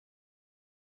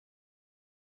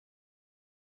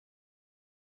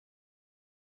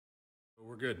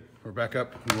We're good. We're back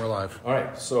up and we're live. All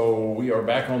right, so we are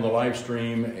back on the live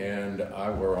stream, and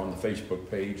we're on the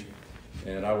Facebook page.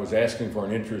 And I was asking for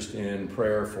an interest in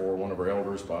prayer for one of our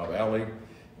elders, Bob Alley,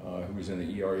 who was in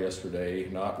the ER yesterday,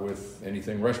 not with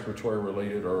anything respiratory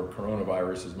related or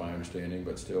coronavirus is my understanding,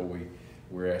 but still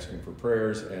we're asking for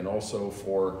prayers. And also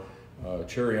for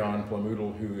Cherion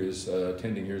Plamoodle, who is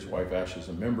attending here. His wife Ash is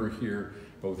a member here.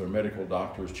 Both are medical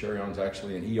doctors. Cherion's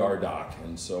actually an ER doc,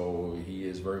 and so he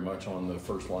is very much on the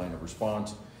first line of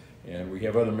response. And we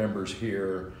have other members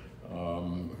here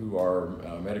who are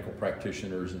medical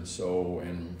practitioners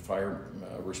and fire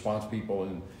response people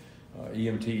and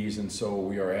EMTs, and so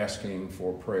we are asking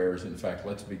for prayers. In fact,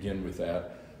 let's begin with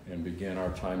that and begin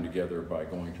our time together by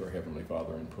going to our Heavenly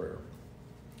Father in prayer.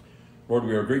 Lord,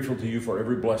 we are grateful to you for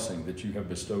every blessing that you have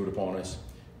bestowed upon us.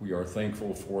 We are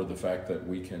thankful for the fact that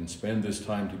we can spend this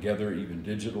time together, even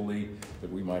digitally,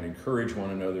 that we might encourage one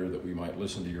another, that we might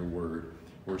listen to your word.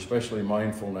 We're especially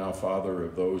mindful now, Father,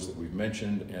 of those that we've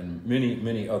mentioned and many,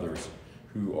 many others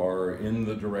who are in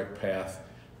the direct path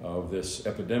of this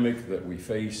epidemic that we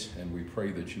face, and we pray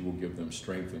that you will give them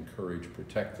strength and courage,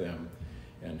 protect them,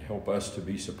 and help us to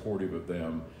be supportive of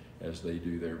them as they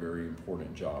do their very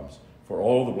important jobs. For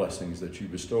all the blessings that you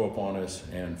bestow upon us,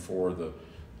 and for the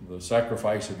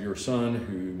sacrifice of your Son,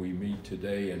 who we meet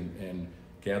today and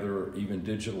gather even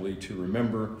digitally to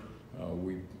remember,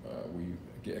 we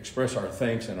express our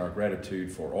thanks and our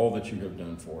gratitude for all that you have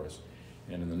done for us.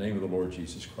 And in the name of the Lord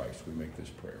Jesus Christ, we make this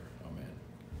prayer. Amen.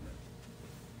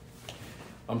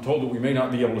 I'm told that we may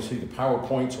not be able to see the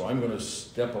PowerPoint, so I'm going to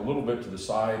step a little bit to the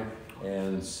side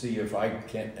and see if I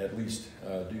can't at least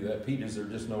do that. Pete, is there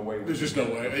just no way? There's just no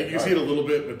way. Okay, you can see it a little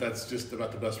bit, but that's just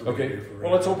about the best we're going to do for right.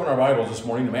 Well, let's open our Bibles this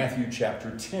morning to Matthew chapter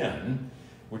 10,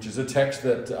 which is a text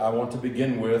that I want to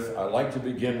begin with. I like to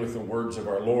begin with the words of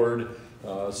our Lord.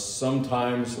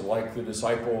 Sometimes, like the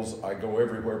disciples, I go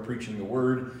everywhere preaching the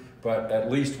word, but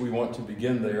at least we want to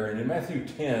begin there. And in Matthew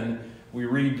 10, we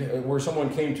read where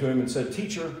someone came to him and said,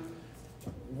 "Teacher,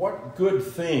 what good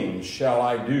things shall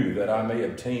I do that I may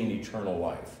obtain eternal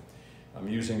life?" I'm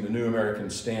using the New American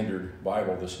Standard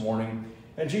Bible this morning.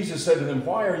 And Jesus said to them,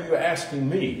 "Why are you asking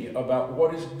me about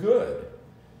what is good?"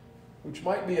 Which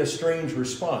might be a strange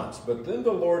response, but then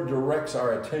the Lord directs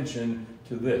our attention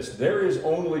to this. There is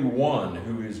only one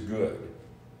who is good.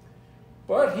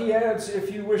 But he adds,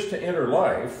 if you wish to enter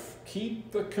life,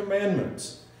 keep the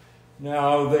commandments.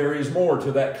 Now, there is more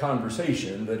to that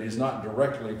conversation that is not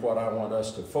directly what I want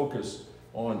us to focus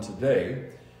on today,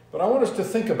 but I want us to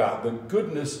think about the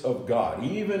goodness of God,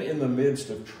 even in the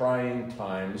midst of trying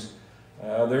times.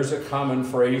 There's a common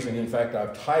phrase, and in fact,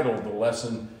 I've titled the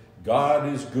lesson,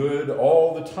 "God is good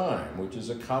all the time," which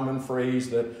is a common phrase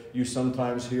that you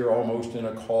sometimes hear almost in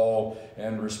a call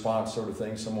and response sort of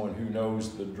thing. Someone who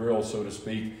knows the drill, so to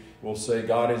speak, will say,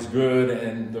 "God is good,"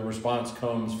 and the response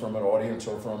comes from an audience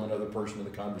or from another person in the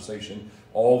conversation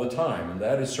all the time, and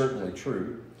that is certainly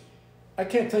true. I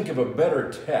can't think of a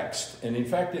better text, and in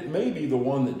fact it may be the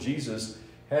one that Jesus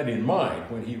had in mind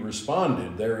when he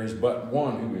responded, "There is but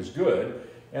one who is good,"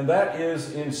 and that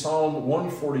is in Psalm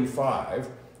 145.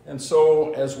 And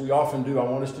so, as we often do, I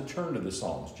want us to turn to the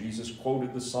Psalms. Jesus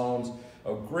quoted the Psalms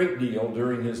a great deal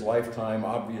during his lifetime.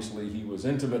 Obviously, he was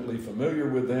intimately familiar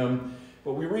with them.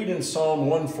 But we read in Psalm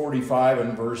 145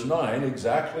 and verse 9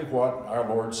 exactly what our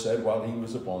Lord said while he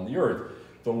was upon the earth.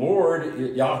 The Lord,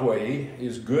 Yahweh,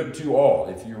 is good to all.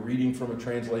 If you're reading from a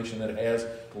translation that has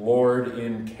Lord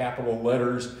in capital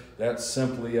letters, that's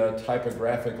simply a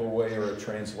typographical way or a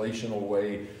translational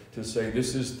way to say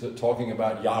this is talking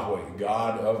about Yahweh,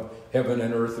 God of heaven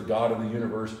and earth, the God of the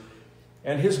universe.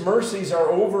 And his mercies are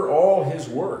over all his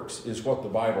works, is what the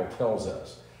Bible tells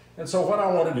us. And so what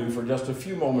I want to do for just a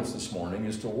few moments this morning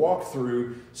is to walk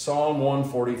through Psalm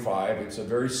 145. It's a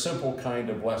very simple kind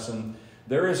of lesson.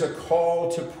 There is a call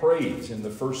to praise in the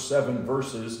first 7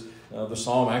 verses. The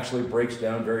psalm actually breaks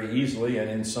down very easily, and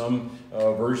in some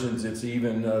versions it's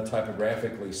even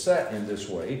typographically set in this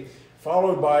way,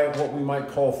 followed by what we might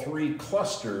call 3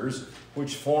 clusters,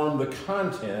 which form the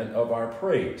content of our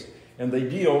praise. And they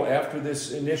deal, after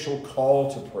this initial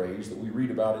call to praise that we read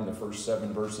about in the first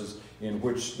 7 verses in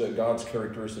which God's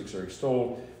characteristics are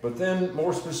extolled, but then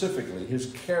more specifically, his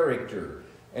character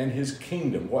and his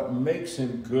kingdom, what makes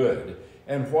him good,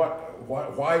 and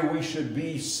why we should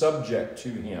be subject to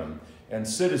him and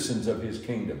citizens of his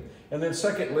kingdom. And then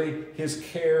secondly, his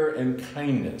care and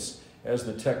kindness, as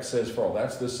the text says for all.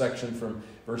 That's the section from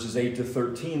verses 8 to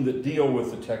 13 that deal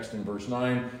with the text in verse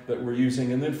 9 that we're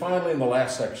using. And then finally in the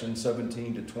last section,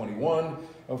 17 to 21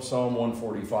 of Psalm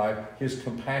 145, his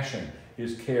compassion,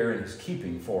 his care, and his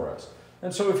keeping for us.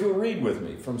 And so if you'll read with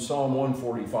me from Psalm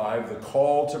 145, the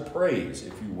call to praise,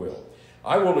 if you will.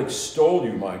 I will extol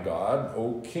you, my God,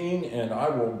 O King, and I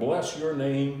will bless your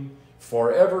name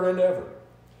forever and ever.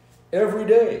 Every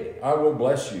day I will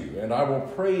bless you, and I will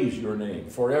praise your name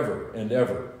forever and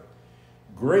ever.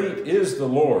 Great is the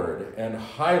Lord, and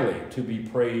highly to be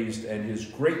praised, and his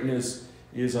greatness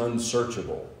is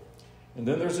unsearchable. And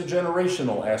then there's a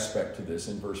generational aspect to this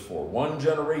in verse 4. One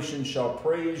generation shall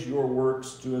praise your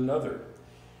works to another,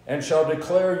 and shall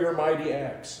declare your mighty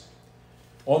acts.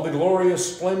 On the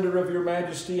glorious splendor of your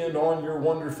majesty and on your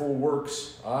wonderful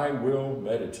works I will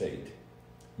meditate.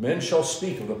 Men shall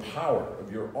speak of the power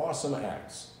of your awesome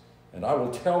acts, and I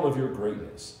will tell of your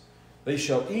greatness. They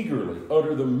shall eagerly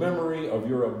utter the memory of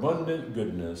your abundant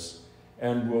goodness,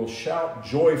 and will shout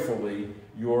joyfully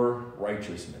your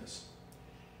righteousness.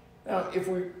 Now, if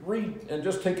we read and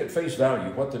just take at face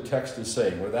value what the text is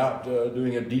saying, without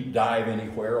doing a deep dive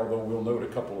anywhere, although we'll note a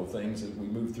couple of things as we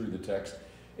move through the text,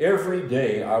 every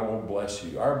day I will bless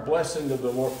you. Our blessing of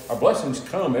the Lord, our blessings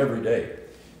come every day.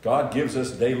 God gives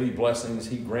us daily blessings.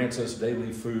 He grants us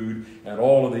daily food and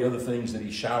all of the other things that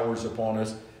he showers upon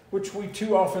us, which we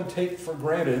too often take for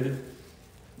granted,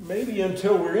 maybe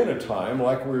until we're in a time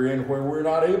like we're in where we're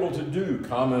not able to do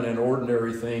common and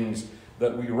ordinary things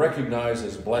that we recognize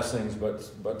as blessings,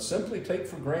 but simply take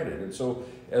for granted. And so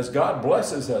as God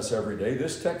blesses us every day,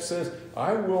 this text says,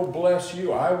 I will bless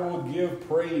you. I will give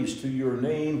praise to your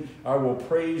name. I will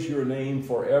praise your name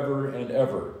forever and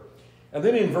ever. And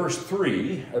then in verse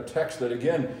 3, a text that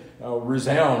again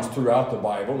resounds throughout the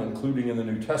Bible, including in the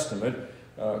New Testament,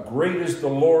 great is the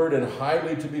Lord and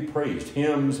highly to be praised.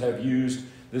 Hymns have used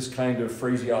this kind of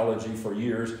phraseology for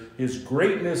years. His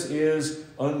greatness is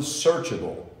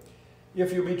unsearchable.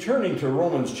 If you'll be turning to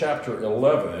Romans chapter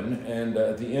 11, and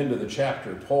at the end of the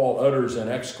chapter, Paul utters an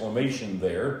exclamation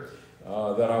there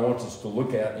that I want us to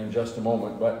look at in just a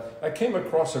moment. But I came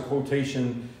across a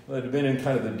quotation that had been in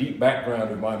kind of the deep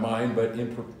background of my mind, but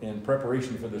in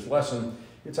preparation for this lesson,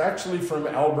 it's actually from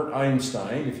Albert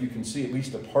Einstein. If you can see at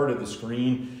least a part of the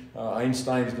screen,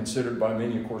 Einstein is considered by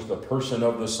many, of course, the person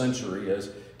of the century, as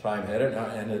Time had it,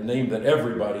 and a name that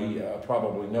everybody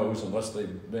probably knows unless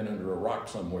they've been under a rock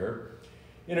somewhere.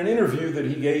 In an interview that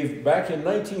he gave back in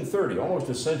 1930, almost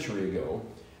a century ago,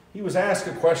 he was asked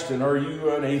a question, are you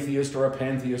an atheist or a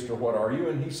pantheist or what are you?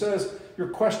 And he says, your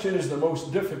question is the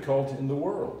most difficult in the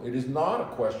world. It is not a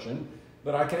question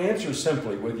that I can answer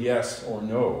simply with yes or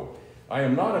no. I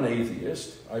am not an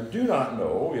atheist. I do not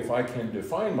know if I can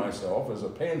define myself as a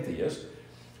pantheist.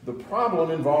 The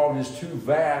problem involved is too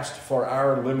vast for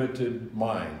our limited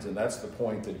minds. And that's the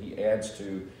point that he adds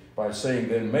to by saying,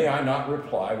 then may I not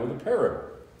reply with a parable?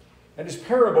 And his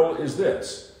parable is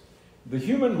this. The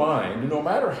human mind, no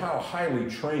matter how highly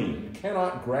trained,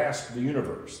 cannot grasp the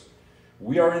universe.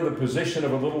 We are in the position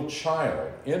of a little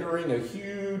child entering a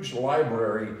huge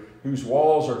library whose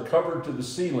walls are covered to the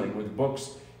ceiling with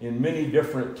books in many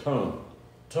different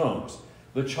tongues.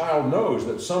 The child knows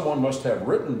that someone must have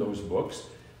written those books,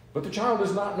 but the child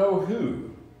does not know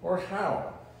who or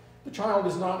how. The child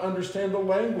does not understand the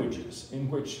languages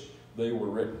in which they were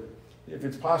written. If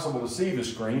it's possible to see the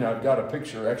screen, I've got a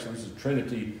picture. Actually, this is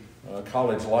Trinity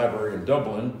College Library in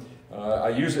Dublin. I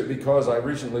use it because I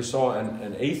recently saw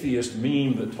an atheist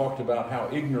meme that talked about how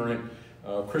ignorant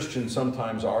Christians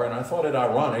sometimes are, and I thought it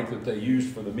ironic that they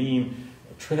used for the meme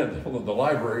the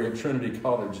library at Trinity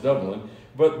College Dublin.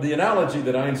 But the analogy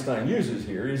that Einstein uses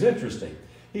here is interesting.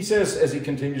 He says, as he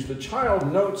continues, the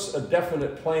child notes a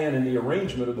definite plan in the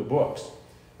arrangement of the books.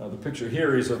 Now, the picture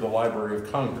here is of the Library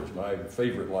of Congress, my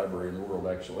favorite library in the world,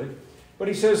 actually. But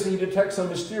he says he detects a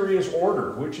mysterious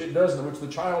order, which the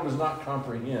child does not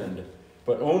comprehend,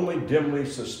 but only dimly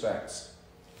suspects.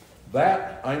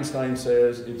 That, Einstein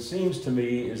says, it seems to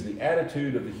me, is the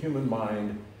attitude of the human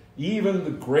mind, even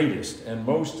the greatest and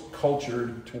most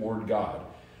cultured toward God.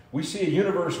 We see a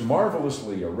universe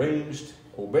marvelously arranged,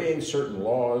 obeying certain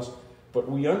laws, but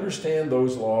we understand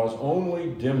those laws only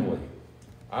dimly.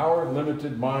 Our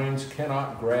limited minds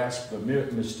cannot grasp the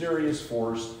mysterious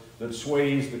force that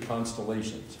sways the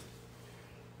constellations.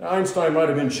 Now, Einstein might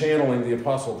have been channeling the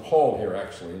Apostle Paul here,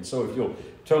 actually. And so if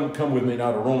you'll come with me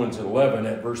now to Romans 11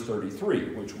 at verse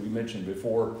 33, which we mentioned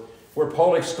before, where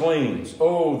Paul exclaims,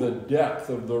 "Oh, the depth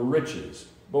of the riches,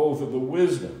 both of the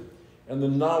wisdom and the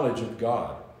knowledge of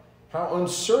God. How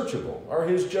unsearchable are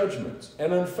his judgments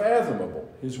and unfathomable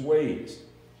his ways.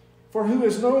 For who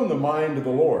has known the mind of the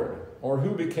Lord, or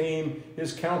who became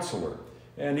his counselor?"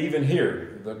 And even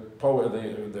here,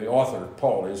 the author,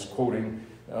 Paul, is quoting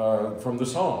from the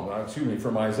Psalm,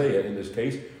 from Isaiah in this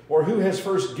case, "Or who has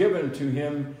first given to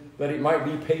him that it might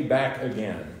be paid back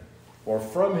again? For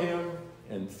from him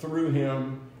and through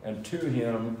him and to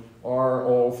him are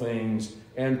all things,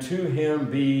 and to him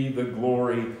be the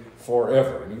glory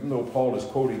forever. And even though Paul is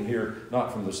quoting here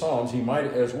not from the Psalms, he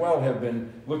might as well have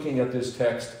been looking at this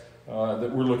text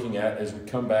that we're looking at as we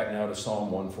come back now to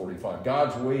Psalm 145.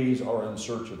 God's ways are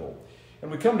unsearchable.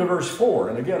 And we come to verse 4,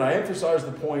 and again I emphasize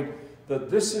the point that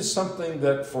this is something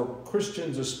that for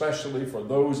Christians, especially for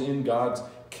those in God's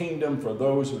kingdom, for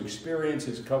those who experience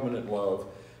his covenant love,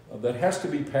 that has to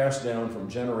be passed down from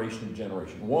generation to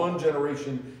generation. One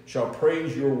generation shall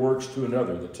praise your works to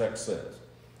another, the text says,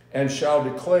 and shall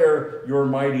declare your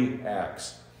mighty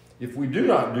acts. If we do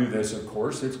not do this, of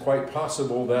course, it's quite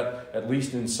possible that, at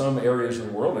least in some areas of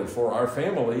the world, and for our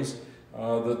families,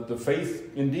 that the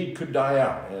faith indeed could die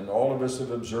out. And all of us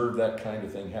have observed that kind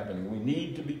of thing happening. We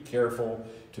need to be careful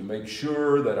to make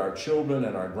sure that our children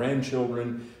and our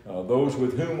grandchildren, those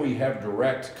with whom we have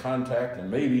direct contact and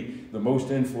maybe the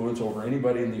most influence over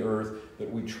anybody in the earth,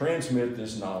 that we transmit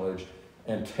this knowledge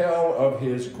and tell of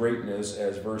his greatness,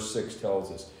 as verse 6 tells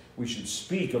us. We should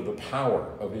speak of the power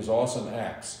of his awesome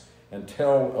acts and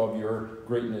tell of your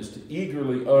greatness, to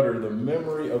eagerly utter the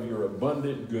memory of your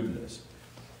abundant goodness.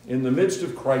 In the midst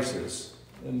of crisis,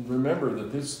 and remember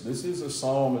that this is a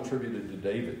psalm attributed to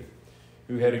David,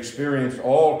 who had experienced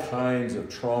all kinds of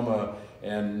trauma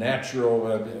and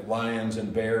natural lions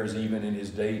and bears even in his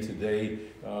day-to-day,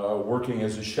 working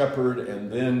as a shepherd,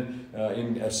 and then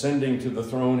in ascending to the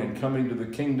throne and coming to the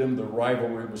kingdom, the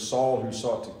rivalry with Saul, who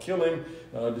sought to kill him,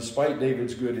 despite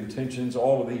David's good intentions,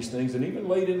 all of these things. And even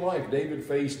late in life, David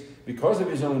faced, because of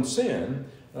his own sin,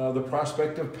 the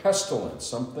prospect of pestilence,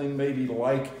 something maybe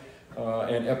like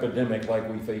an epidemic like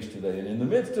we face today. And in the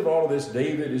midst of all of this,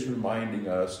 David is reminding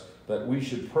us that we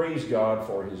should praise God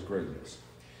for his greatness.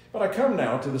 But I come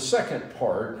now to the second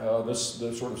part, the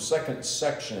sort of second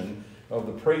section of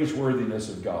the praiseworthiness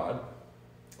of God.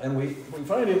 And we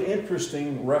find an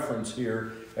interesting reference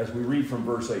here as we read from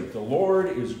verse 8. The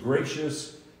Lord is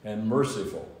gracious and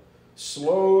merciful,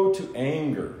 slow to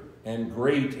anger, and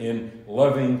great in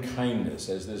loving kindness,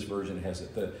 as this version has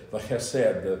it. The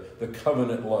chesed, the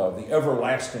covenant love, the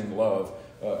everlasting love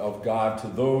of God to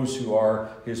those who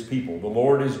are his people. The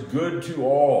Lord is good to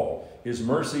all. His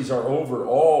mercies are over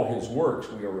all his works.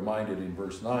 We are reminded in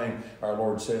verse 9, our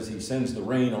Lord says he sends the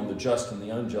rain on the just and the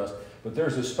unjust. But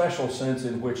there's a special sense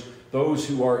in which those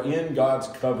who are in God's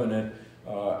covenant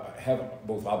have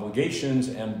both obligations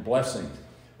and blessings.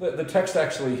 The text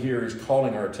actually here is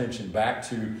calling our attention back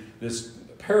to this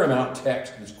paramount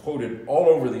text that's quoted all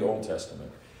over the Old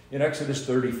Testament. In Exodus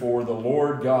 34, the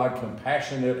Lord God,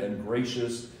 compassionate and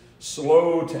gracious,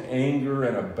 slow to anger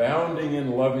and abounding in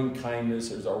loving kindness,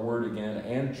 there's our word again,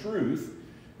 and truth,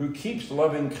 who keeps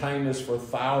loving kindness for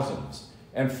thousands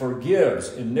and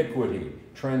forgives iniquity,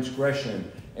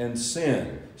 transgression, and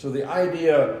sin. So the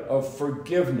idea of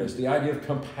forgiveness, the idea of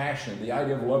compassion, the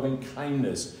idea of loving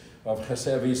kindness, of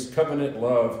chesed, his covenant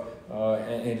love,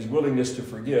 and his willingness to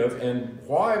forgive. And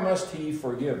why must he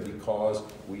forgive? Because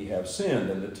we have sinned.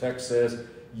 And the text says,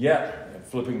 yet,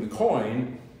 flipping the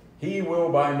coin, he will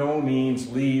by no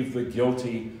means leave the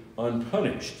guilty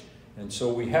unpunished. And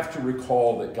so we have to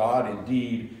recall that God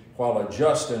indeed, while a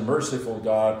just and merciful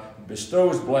God,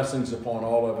 bestows blessings upon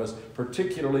all of us,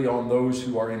 particularly on those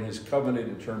who are in his covenant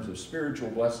in terms of spiritual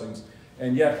blessings,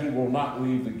 and yet he will not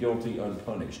leave the guilty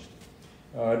unpunished.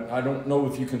 I don't know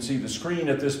if you can see the screen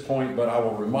at this point, but I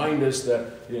will remind us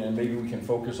that, and maybe we can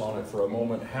focus on it for a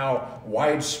moment, how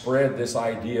widespread this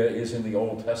idea is in the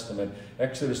Old Testament.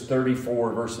 Exodus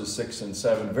 34, verses 6 and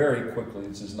 7, very quickly.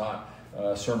 This is not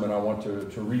a sermon I want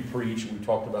to re-preach. We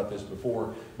talked about this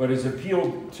before. But it's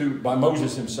appealed to by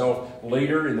Moses himself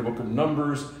later in the book of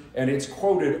Numbers, and it's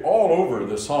quoted all over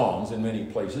the Psalms in many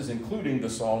places, including the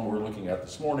psalm we're looking at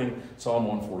this morning, Psalm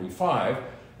 145.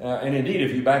 And indeed,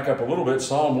 if you back up a little bit,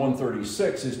 Psalm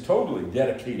 136 is totally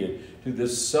dedicated to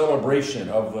this celebration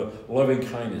of the loving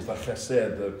kindness, the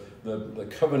chesed, the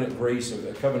covenant grace,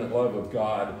 the covenant love of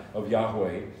God, of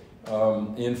Yahweh.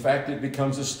 In fact, it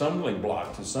becomes a stumbling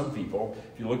block to some people.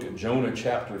 If you look at Jonah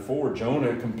chapter 4,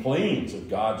 Jonah complains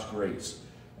of God's grace.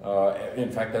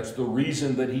 In fact, that's the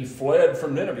reason that he fled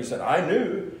from Nineveh. He said, I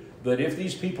knew that if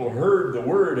these people heard the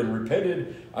word and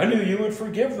repented, I knew you would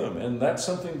forgive them. And that's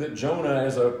something that Jonah,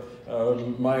 as a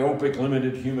myopic,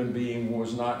 limited human being,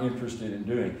 was not interested in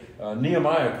doing.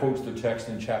 Nehemiah quotes the text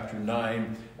in chapter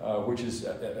 9, which is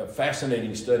a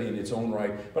fascinating study in its own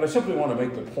right. But I simply want to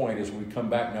make the point, as we come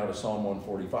back now to Psalm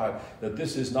 145, that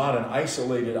this is not an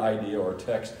isolated idea or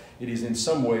text. It is in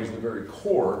some ways the very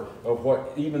core of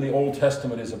what even the Old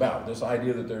Testament is about. This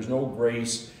idea that there's no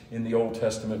grace in the Old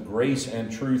Testament, grace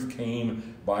and truth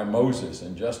came by Moses.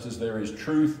 And just as there is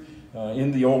truth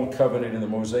in the Old Covenant, in the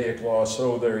Mosaic Law,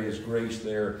 so there is grace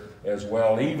there as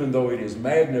well, even though it is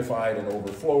magnified and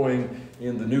overflowing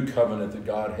in the new covenant that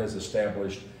God has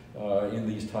established in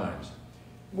these times.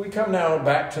 We come now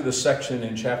back to the section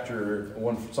in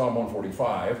Psalm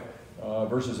 145,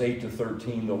 verses 8 to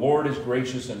 13. The Lord is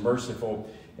gracious and merciful.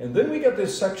 And then we get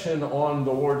this section on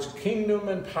the Lord's kingdom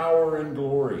and power and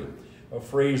glory, a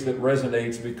phrase that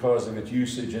resonates because of its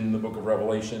usage in the book of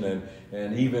Revelation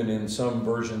and even in some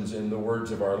versions in the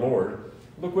words of our Lord.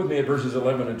 Look with me at verses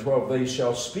 11 and 12. They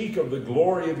shall speak of the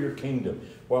glory of your kingdom.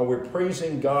 While we're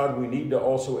praising God, we need to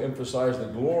also emphasize the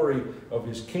glory of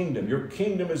his kingdom. Your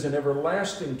kingdom is an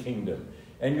everlasting kingdom,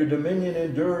 and your dominion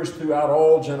endures throughout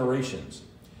all generations.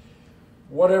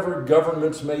 Whatever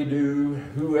governments may do,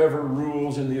 whoever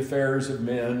rules in the affairs of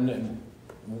men, and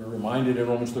we're reminded in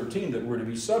Romans 13 that we're to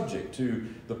be subject to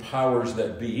the powers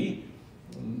that be.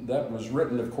 That was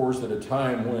written, of course, at a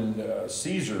time when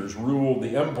Caesars ruled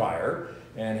the empire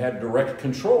and had direct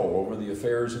control over the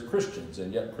affairs of Christians.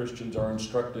 And yet Christians are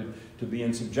instructed to be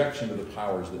in subjection to the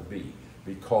powers that be,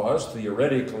 because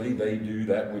theoretically they do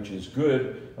that which is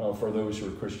good for those who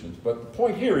are Christians. But the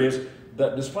point here is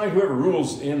that despite whoever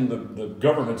rules in the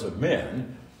governments of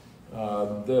men,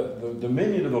 the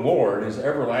dominion of the Lord is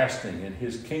everlasting, and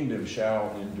his kingdom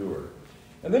shall endure.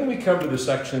 And then we come to the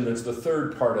section that's the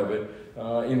third part of it,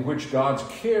 in which God's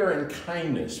care and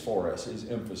kindness for us is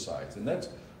emphasized. And that's,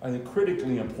 I think,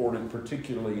 critically important,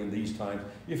 particularly in these times.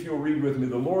 If you'll read with me,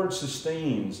 the Lord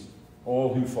sustains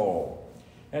all who fall,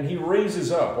 and he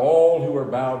raises up all who are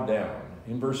bowed down.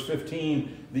 In verse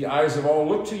 15, the eyes of all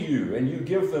look to you, and you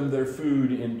give them their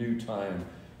food in due time.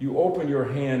 You open your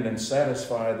hand and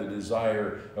satisfy the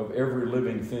desire of every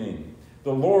living thing.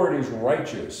 The Lord is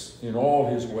righteous in all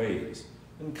his ways,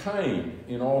 and kind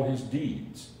in all his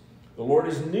deeds. The Lord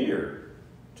is near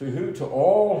to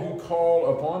all who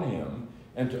call upon him,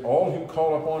 and to all who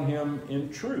call upon him in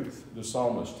truth, the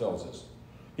psalmist tells us.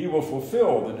 He will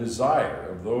fulfill the desire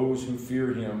of those who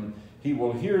fear him. He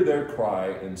will hear their cry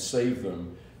and save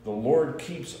them. The Lord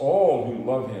keeps all who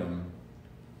love him.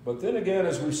 But then again,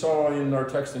 as we saw in our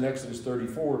text in Exodus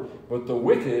 34, but the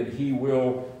wicked he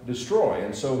will destroy.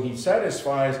 And so he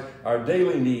satisfies our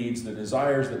daily needs, the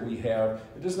desires that we have.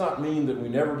 It does not mean that we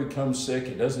never become sick.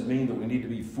 It doesn't mean that we need to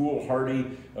be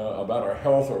foolhardy about our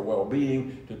health or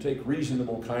well-being, to take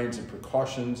reasonable kinds of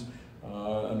precautions.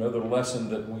 Another lesson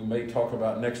that we may talk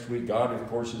about next week, God, of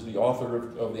course, is the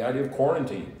author of the idea of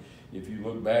quarantine. If you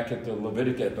look back at the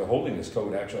Leviticus, at the Holiness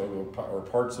Code, actually, or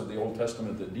parts of the Old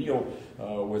Testament that deal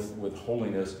with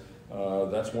holiness,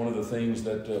 that's one of the things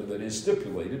that is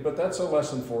stipulated, but that's a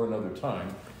lesson for another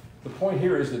time. The point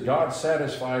here is that God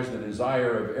satisfies the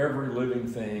desire of every living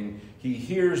thing. He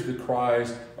hears the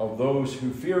cries of those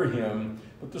who fear him.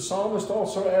 But the psalmist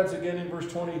also adds again in verse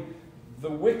 20, the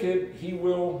wicked he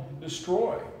will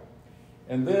destroy.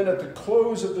 And then at the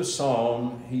close of the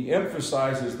psalm, he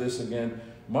emphasizes this again,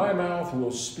 my mouth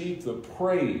will speak the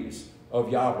praise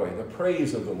of Yahweh, the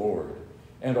praise of the Lord,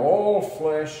 and all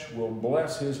flesh will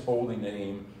bless his holy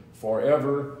name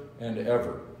forever and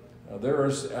ever. There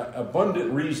is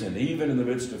abundant reason, even in the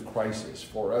midst of crisis,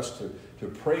 for us to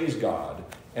praise God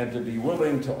and to be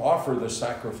willing to offer the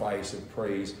sacrifice of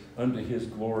praise unto his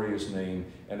glorious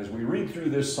name. And as we read through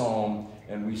this psalm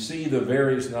and we see the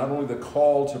various, not only the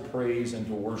call to praise and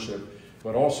to worship,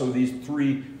 but also these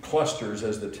three clusters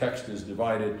as the text is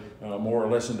divided more or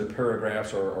less into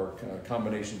paragraphs or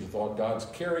combinations of thought. God's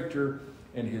character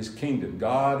and his kingdom.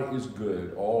 God is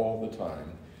good all the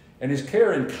time. And his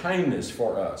care and kindness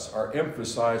for us are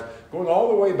emphasized, going all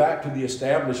the way back to the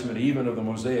establishment even of the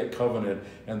Mosaic covenant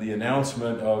and the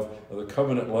announcement of the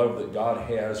covenant love that God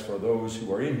has for those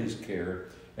who are in his care,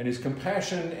 and his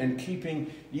compassion and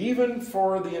keeping even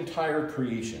for the entire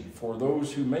creation, for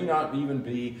those who may not even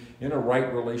be in a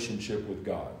right relationship with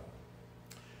God.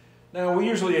 Now, we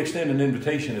usually extend an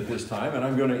invitation at this time, and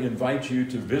I'm going to invite you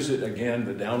to visit again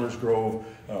the Downers Grove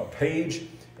page.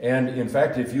 And in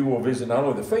fact, if you will visit not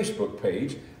only the Facebook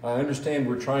page, I understand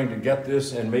we're trying to get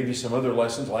this and maybe some other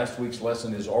lessons. Last week's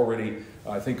lesson is already,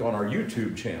 I think, on our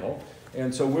YouTube channel.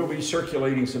 And so we'll be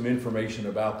circulating some information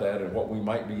about that and what we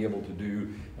might be able to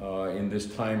do in this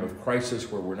time of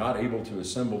crisis where we're not able to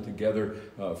assemble together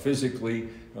physically.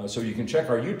 So you can check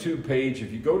our YouTube page.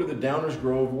 If you go to the Downers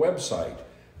Grove website,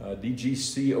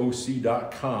 dgcoc.com,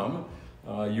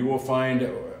 you will find...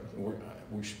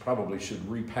 we probably should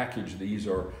repackage these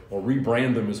or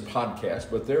rebrand them as podcasts,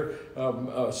 but they're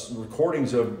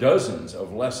recordings of dozens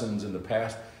of lessons in the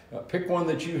past. Pick one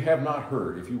that you have not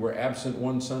heard. If you were absent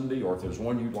one Sunday, or if there's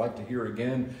one you'd like to hear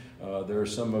again, There are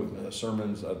some of the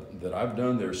sermons that I've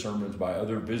done. There are sermons by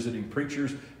other visiting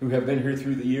preachers who have been here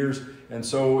through the years. And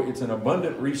so it's an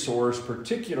abundant resource,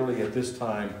 particularly at this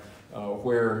time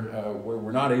where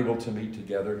we're not able to meet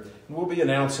together. And we'll be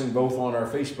announcing both on our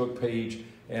Facebook page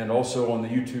and also on the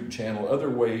YouTube channel other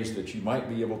ways that you might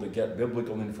be able to get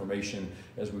biblical information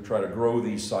as we try to grow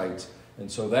these sites.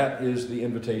 And so that is the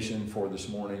invitation for this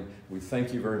morning. We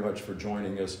thank you very much for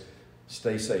joining us.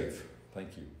 Stay safe.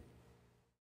 Thank you.